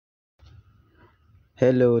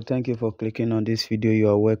Hello, thank you for clicking on this video. You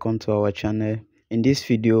are welcome to our channel. In this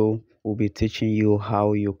video, we'll be teaching you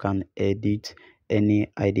how you can edit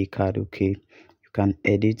any ID card. Okay, you can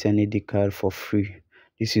edit any ID card for free.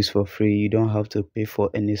 This is for free. You don't have to pay for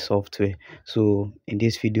any software. So in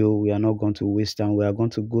this video, we are not going to waste time. We are going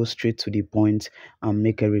to go straight to the point and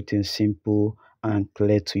make everything simple and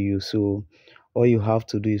clear to you. So all you have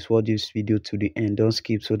to do is watch this video to the end. Don't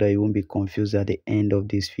skip so that you won't be confused at the end of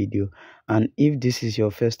this video. And if this is your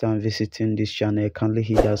first time visiting this channel, kindly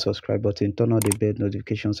hit that subscribe button, turn on the bell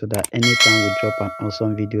notification so that anytime we drop an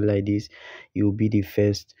awesome video like this, you will be the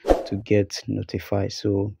first to get notified.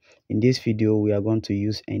 So in this video, we are going to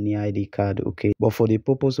use any ID card, okay? But for the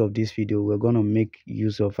purpose of this video, we're going to make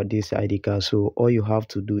use of this ID card. So all you have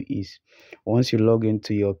to do is, once you log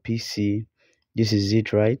into your PC, this is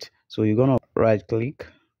it, right? So you're going to right click,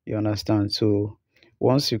 you understand? So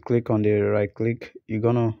once you click on the right click, you're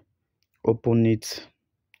going to open it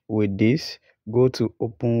with this. Go to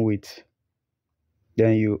open with,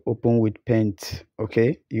 then you open with paint.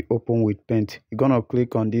 Okay, you open with paint. You're gonna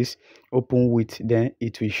click on this open with, then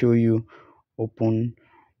it will show you open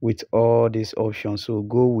with all these options. So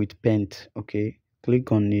go with paint. Okay,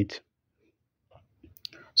 click on it.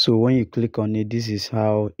 So when you click on it, this is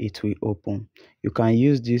how it will open. You can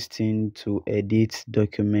use this thing to edit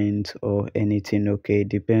documents or anything. Okay,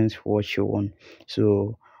 depends what you want.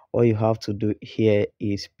 So all you have to do here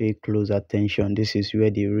is pay close attention. This is where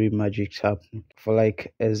the real magic happen. For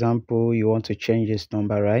like example, you want to change this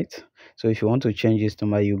number, right? So if you want to change this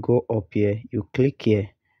number, you go up here, you click here.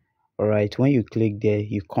 All right, when you click there,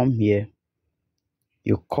 you come here,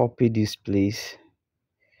 you copy this place,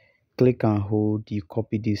 click and hold, you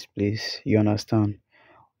copy this place. You understand?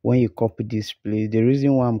 When you copy this place, the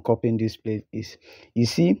reason why I'm copying this place is, you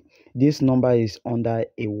see this number is under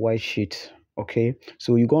a white sheet. Okay,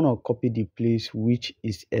 so you're gonna copy the place which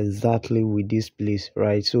is exactly with this place,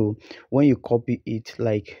 right? So when you copy it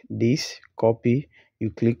like this, copy,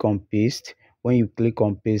 you click on paste. When you click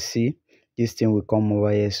on paste, see this thing will come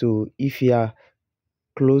over here. So if you are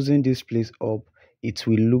closing this place up, it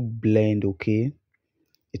will look blend. Okay,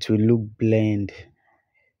 it will look blend.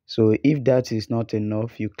 So if that is not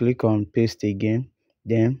enough, you click on paste again,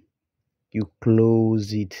 then you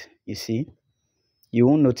close it. You see, you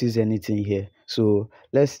won't notice anything here. So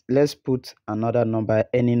let's put another number,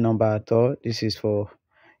 any number at all. This is for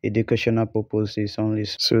educational purposes only.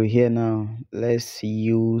 So here now, let's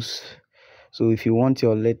use, so if you want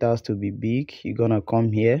your letters to be big, you're gonna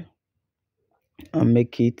come here and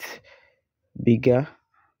make it bigger.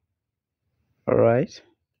 All right,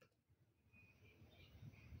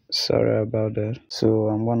 sorry about that. So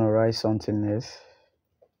I'm gonna write something else.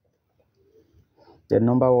 The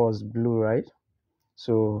number was blue, right?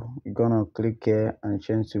 So you're gonna click here and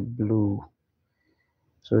change to blue.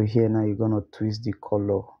 So here now you're gonna twist the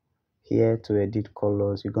color. Here to edit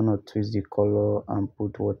colors, you're gonna twist the color and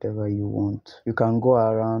put whatever you want. You can go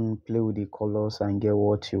around, play with the colors and get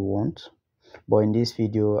what you want. But in this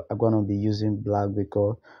video, I'm gonna be using black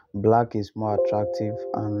because black is more attractive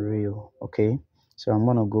and real. Okay, so I'm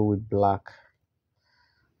gonna go with black.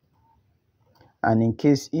 And in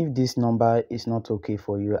case if this number is not okay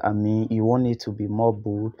for you, I mean you want it to be more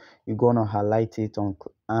bold, you're gonna highlight it on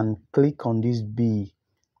and click on this B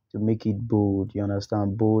to make it bold. You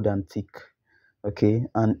understand? Bold and thick. Okay,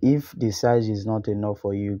 and if the size is not enough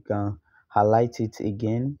for you, you can highlight it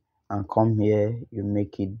again and come here, you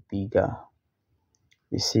make it bigger.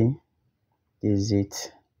 You see, this is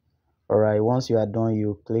it. All right, once you are done,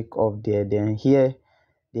 you click off there. Then here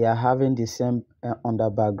they are having the same under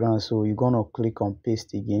background, so you're gonna click on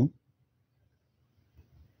paste again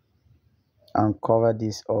and cover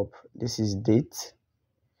this up. This is date.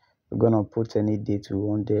 We're gonna put any date we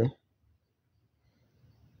want there.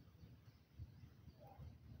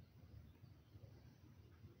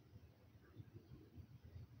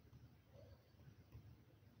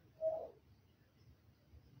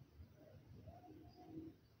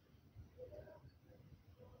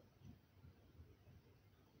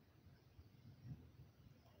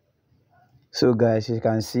 So guys, you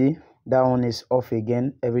can see that one is off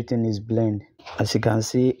again, everything is blend. As you can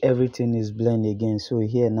see, everything is blend again. So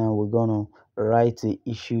here now we're gonna write the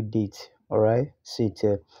issue date. All right, see it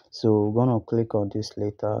here. So we're gonna click on this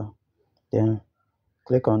letter, then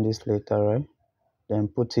click on this letter, right? Then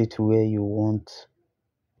put it where you want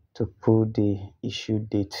to put the issue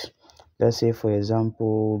date. Let's say for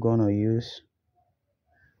example, we're gonna use,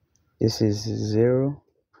 this is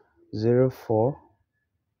 004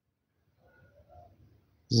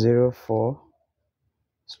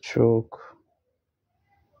 stroke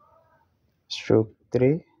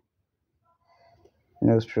 3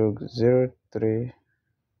 no stroke 03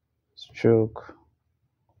 stroke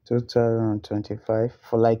 2025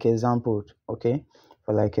 for like example. Okay,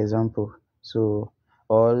 for like example. So,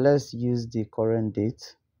 or let's use the current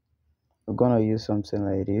date. We're gonna use something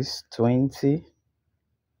like this: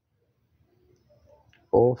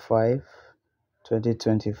 20/05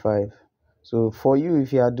 2025. So for you,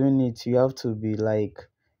 if you are doing it, you have to be like,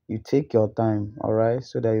 you take your time, all right,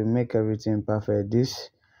 so that you make everything perfect. This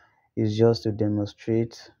is just to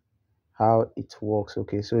demonstrate how it works.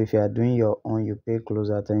 Okay, so if you are doing your own, you pay close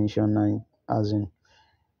attention, and as in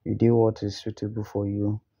you do what is suitable for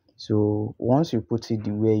you. So once you put it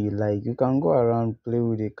the way you like, you can go around, play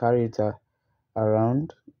with it, carry it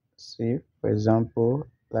around. See, for example,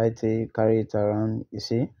 like carry it around, you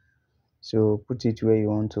see. So put it where you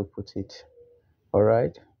want to put it. All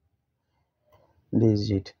right, this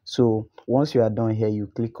is it. So once you are done here, you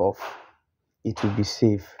click off. It will be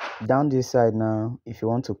safe. Down this side now, if you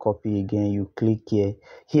want to copy again, you click here.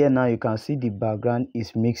 Here now you can see the background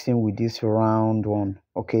is mixing with this round one.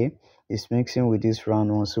 Okay, it's mixing with this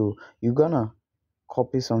round one. So you're gonna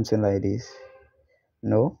copy something like this.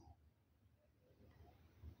 No,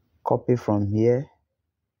 copy from here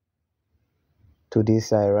to this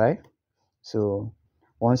side, right? So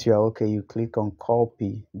once you are okay, you click on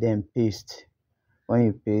copy, then paste. When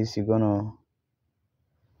you paste, you're gonna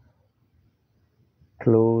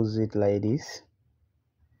close it like this.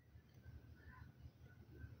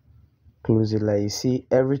 Close it like, you see,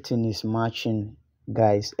 everything is matching,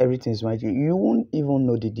 guys. Everything is matching. You won't even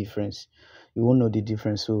know the difference. You won't know the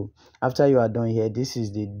difference. So after you are done here, this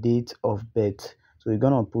is the date of birth. So you're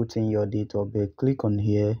gonna put in your date of birth. Click on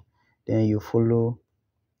here, then you follow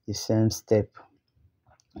the same step.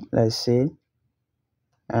 Let's say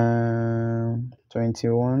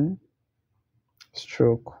 21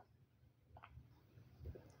 stroke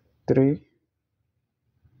 3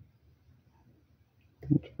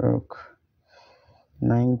 stroke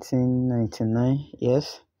 1999.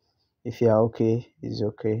 Yes, if you are okay, it's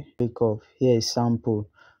okay. Click off. Here is sample.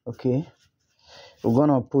 Okay, we're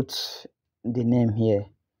gonna put the name here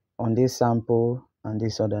on this sample and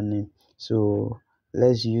this other name. So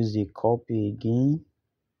let's use the copy again.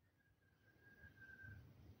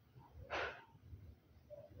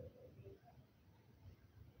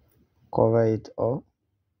 Cover it up.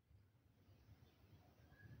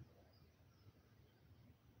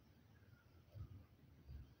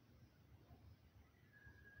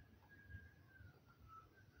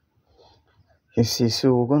 You see,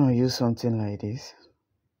 so we're gonna use something like this.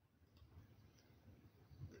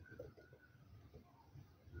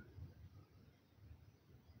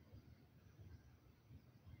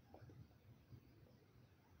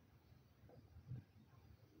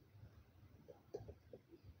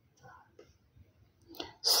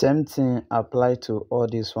 Same thing apply to all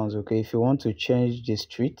these ones. Okay, if you want to change the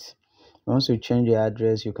street, once you change the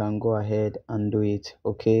address, you can go ahead and do it.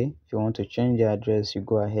 Okay, if you want to change the address, you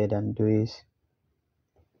go ahead and do it.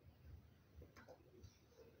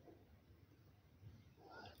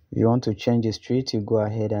 If you want to change the street, you go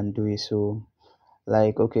ahead and do it. So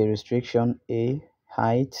like, okay, restriction A,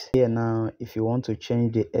 height. Here now, if you want to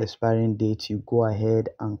change the expiring date, you go ahead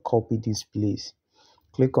and copy this place.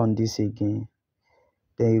 Click on this again,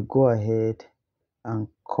 then you go ahead and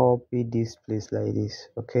copy this place like this.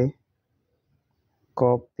 Okay,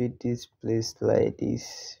 copy this place like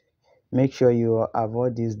this. Make sure you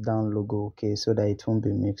avoid this down logo, okay, so that it won't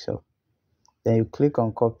be mixed up. Then you click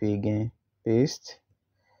on copy again, paste,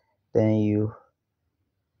 then you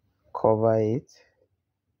cover it.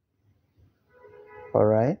 All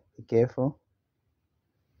right, be careful.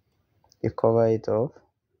 You cover it off,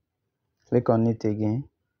 click on it again.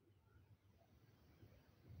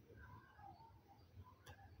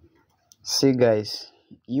 See guys,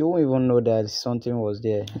 you won't even know that something was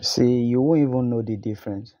there. See, you won't even know the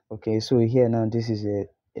difference. Okay, so here now, this is the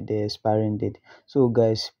expiring date. So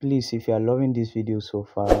guys, please, if you are loving this video so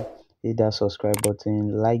far, hit that subscribe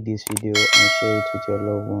button, like this video, and share it with your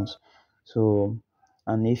loved ones. So,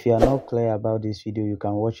 and if you are not clear about this video, you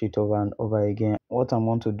can watch it over and over again. What I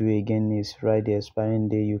want to do again is write the expiring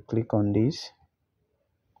date. You click on this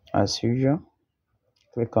as usual,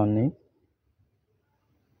 click on it.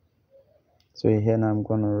 So here now I'm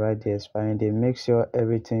going to write the expiring date. Make sure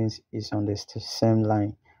everything is on the same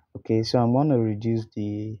line. Okay, so I'm going to reduce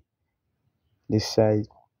the size.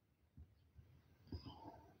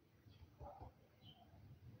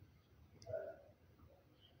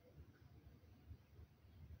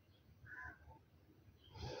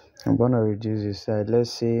 I'm going to reduce the size.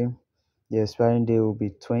 Let's say the expiring date will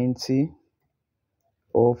be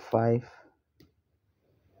 20/05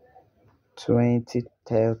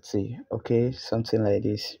 2030. Okay, something like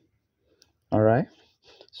this. All right.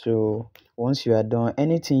 So once you are done,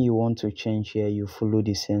 anything you want to change here, you follow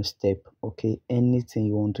the same step. Okay, anything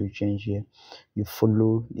you want to change here, you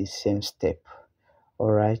follow the same step.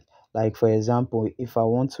 All right. Like for example, if I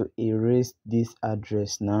want to erase this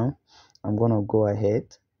address now, I'm gonna go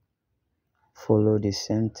ahead, follow the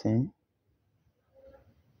same thing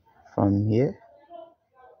from here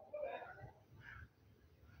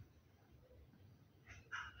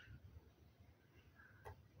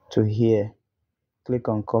to here. Click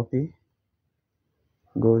on copy,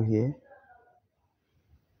 go here,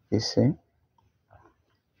 you see.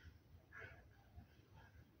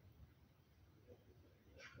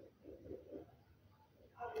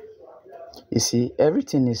 You see,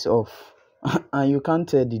 everything is off and you can't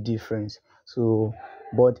tell the difference. So,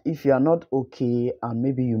 but if you are not okay and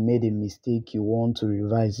maybe you made a mistake, you want to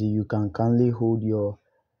revise it, you can kindly hold your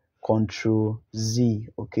Control Z,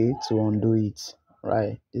 okay, to undo it.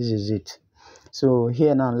 Right, this is it. So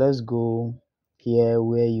here now, let's go here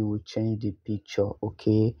where you will change the picture.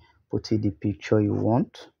 Okay, put it the picture you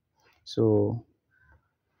want. So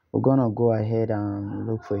we're gonna go ahead and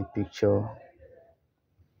look for a picture.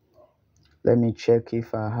 Let me check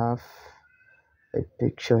if I have a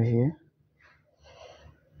picture here.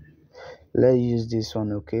 Let's use this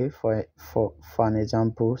one, okay, for an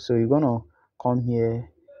example. So you're gonna come here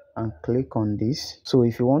and click on this. So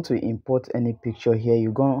if you want to import any picture here,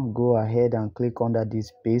 you're gonna go ahead and click under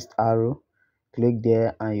this paste arrow, click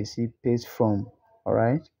there, and you see paste from. All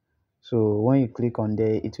right, so when you click on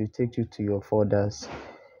there, it will take you to your folders.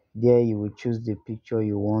 There you will choose the picture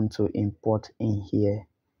you want to import in here.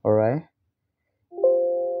 All right,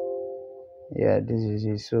 yeah, this is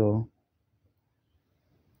it. So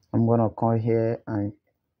I'm gonna come here and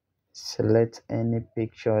select any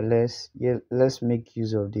picture. Let's make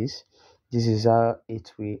use of this. This is how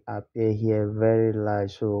it will appear here, very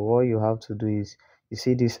large. So what you have to do is, you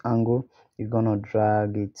see this angle, you're gonna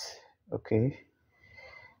drag it. Okay,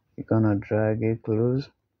 you're gonna drag it close,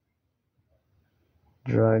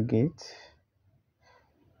 drag it.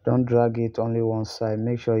 Don't drag it only one side,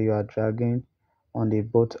 make sure you are dragging on the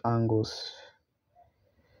both angles.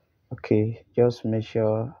 Okay, just make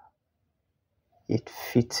sure it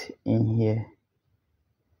fits in here.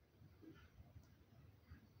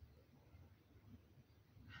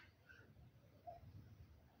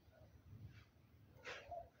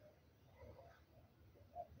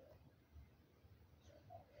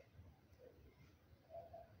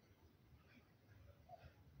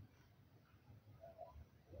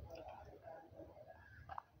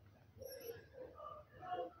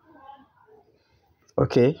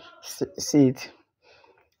 Okay, see it.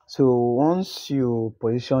 So once you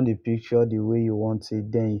position the picture the way you want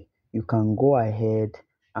it, then you can go ahead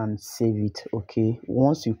and save it. Okay,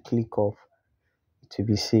 once you click off, to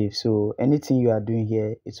be safe. So anything you are doing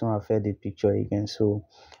here, it won't affect the picture again. So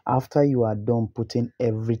after you are done putting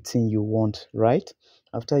everything you want, right,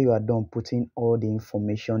 after you are done putting all the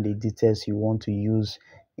information, the details you want to use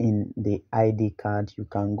in the ID card, you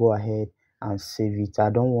can go ahead and save it. I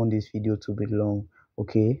don't want this video to be long.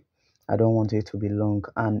 Okay, I don't want it to be long.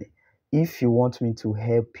 And if you want me to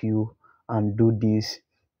help you and do this,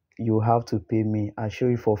 you have to pay me. I show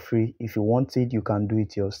you for free. If you want it, you can do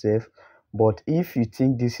it yourself. But if you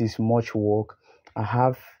think this is much work, I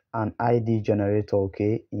have an ID generator,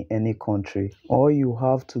 okay, in any country. All you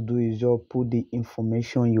have to do is just put the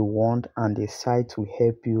information you want and the site will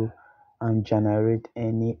help you and generate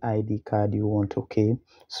any ID card you want, okay.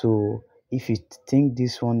 So if you think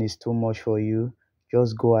this one is too much for you,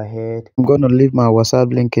 just go ahead. I'm going to leave my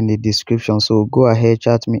WhatsApp link in the description, so go ahead,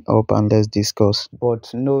 chat me up and let's discuss. But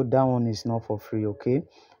no, that one is not for free, okay.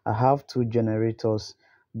 I have two generators,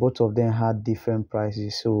 both of them had different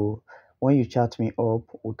prices. So when you chat me up,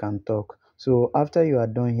 we can talk. So after you are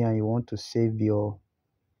done here and you want to save your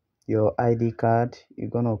ID card, you're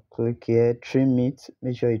gonna click here, trim it,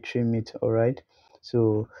 make sure you trim it. All right,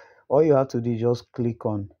 so all you have to do is just click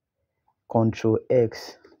on Control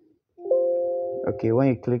X. Okay, when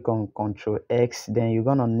you click on Control X, then you're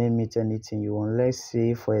gonna name it anything you want. Let's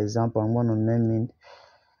say for example, I'm gonna name it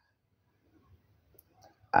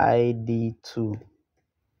ID2.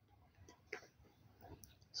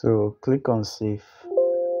 So click on save.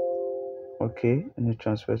 Okay, any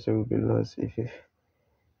transfer will be lost if you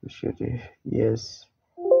should. Yes,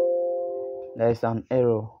 there's an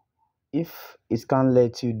error. If it can't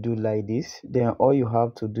let you do like this, then all you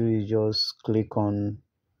have to do is just click on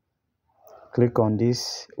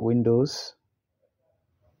this Windows,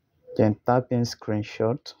 then tap in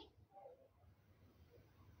screenshot,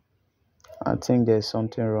 I think there's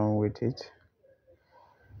something wrong with it.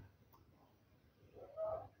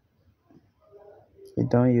 It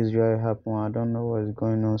don't usually happen. I don't know what's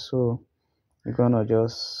going on. So you're gonna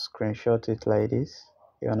just screenshot it like this.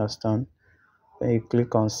 You understand? Then you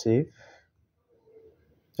click on save.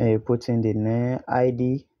 Then you put in the name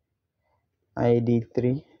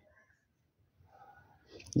ID3.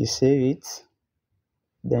 You save it.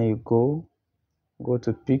 Then you go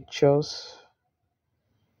to pictures,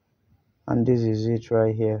 and this is it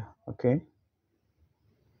right here. Okay.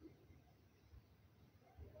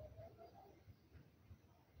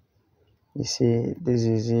 You see, this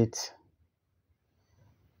is it.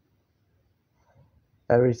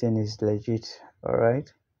 Everything is legit. All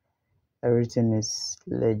right. Everything is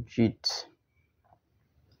legit.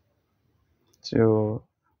 So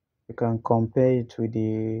you can compare it with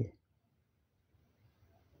the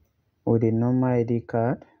normal ID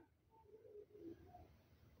card.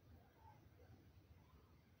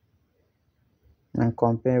 And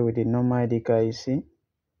compare with the normal ID card. You see,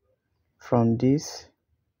 from this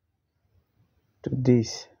to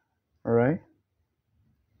this. All right.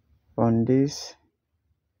 From this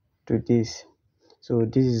to this. So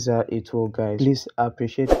this is how it will, guys. Please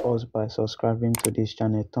appreciate us by subscribing to this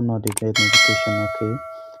channel. Turn on the bell notification. Okay,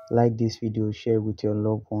 like this video, share with your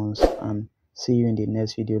loved ones, and see you in the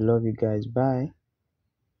next video. Love you guys. Bye.